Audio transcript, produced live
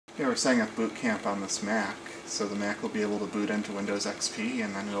Yeah, we're setting up boot camp on this Mac, so the Mac will be able to boot into Windows XP,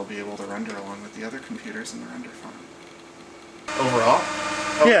 and then it'll be able to render along with the other computers in the render farm. Overall?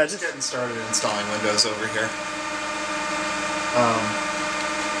 Oh, yeah, just getting started installing Windows over here.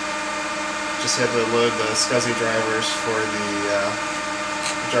 Just had to load the SCSI drivers for the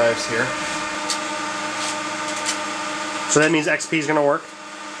drives here. So that means XP is going to work?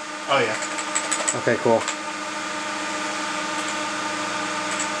 Oh yeah. Okay, cool.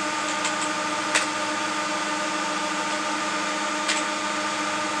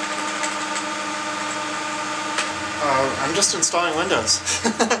 I'm just installing Windows.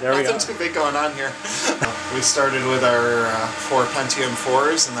 There we go. Nothing too big going on here. We started with our 4 Pentium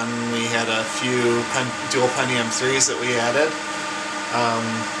 4s, and then we had a few dual Pentium 3s that we added.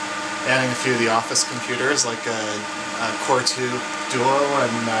 Adding a few of the office computers, like a Core 2 Duo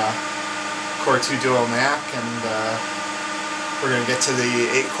and Core 2 Duo Mac, and we're going to get to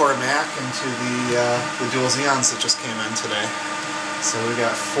the 8-core Mac and to the dual Xeons that just came in today. So we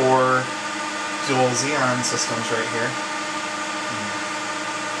got 4 dual Xeon systems right here.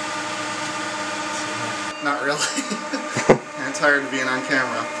 Not really. I'm tired of being on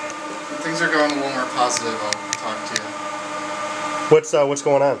camera. When things are going a little more positive, I'll talk to you. What's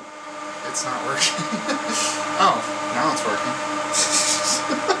going on? It's not working. Oh, now it's working.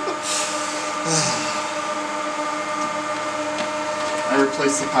 I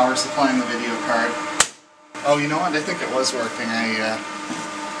replaced the power supply in the video card. Oh, you know what? I think it was working. I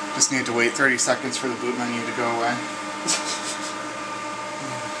just need to wait 30 seconds for the boot menu to go away.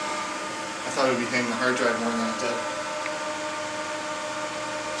 I thought it would be hitting the hard drive more than it did.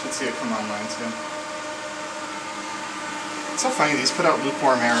 Should see it come online soon. It's so funny, these put out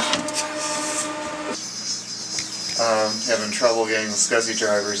lukewarm air. Having trouble getting the SCSI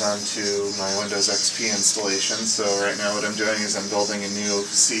drivers onto my Windows XP installation, so right now what I'm doing is I'm building a new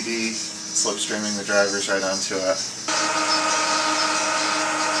CD, slipstreaming the drivers right onto it.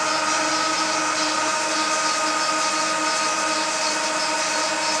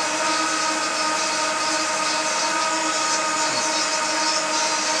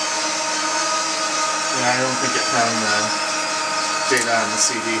 I don't think it found the data on the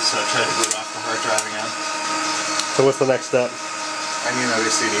CD, so I tried to boot off the hard drive again. So what's the next step? I need another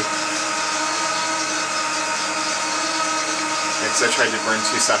CD. Because I tried to burn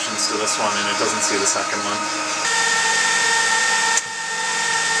 2 sessions to this one and it doesn't see the second one.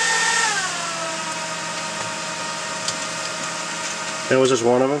 That was just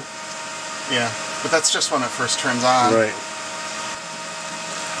one of them? Yeah, but that's just when it first turns on. Right.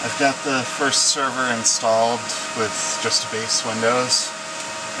 I've got the first server installed with just base Windows,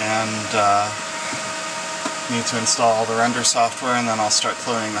 and need to install all the render software, and then I'll start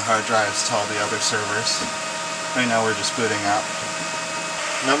cloning the hard drives to all the other servers. Right now we're just booting up.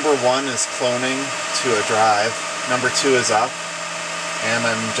 Number 1 is cloning to a drive, number 2 is up, and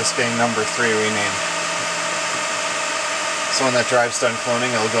I'm just getting number 3 renamed. So when that drive's done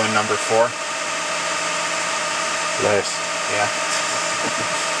cloning, it'll go in number 4. Nice. Yeah.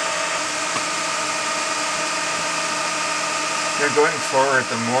 Going forward,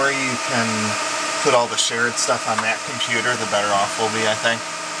 the more you can put all the shared stuff on that computer, the better off we'll be, I think.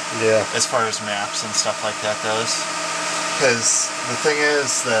 Yeah. As far as maps and stuff like that goes. Because the thing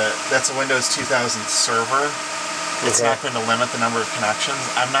is that that's a Windows 2000 server. It's not going to limit the number of connections.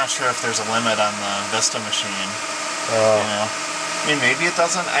 I'm not sure if there's a limit on the Vista machine. You know? I mean, maybe it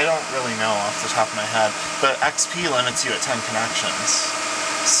doesn't. I don't really know off the top of my head. But XP limits you at 10 connections.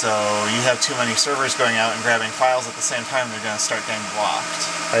 So you have too many servers going out and grabbing files at the same time, they're going to start getting blocked.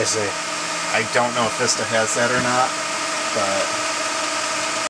 I see. I don't know if Vista has that or not, but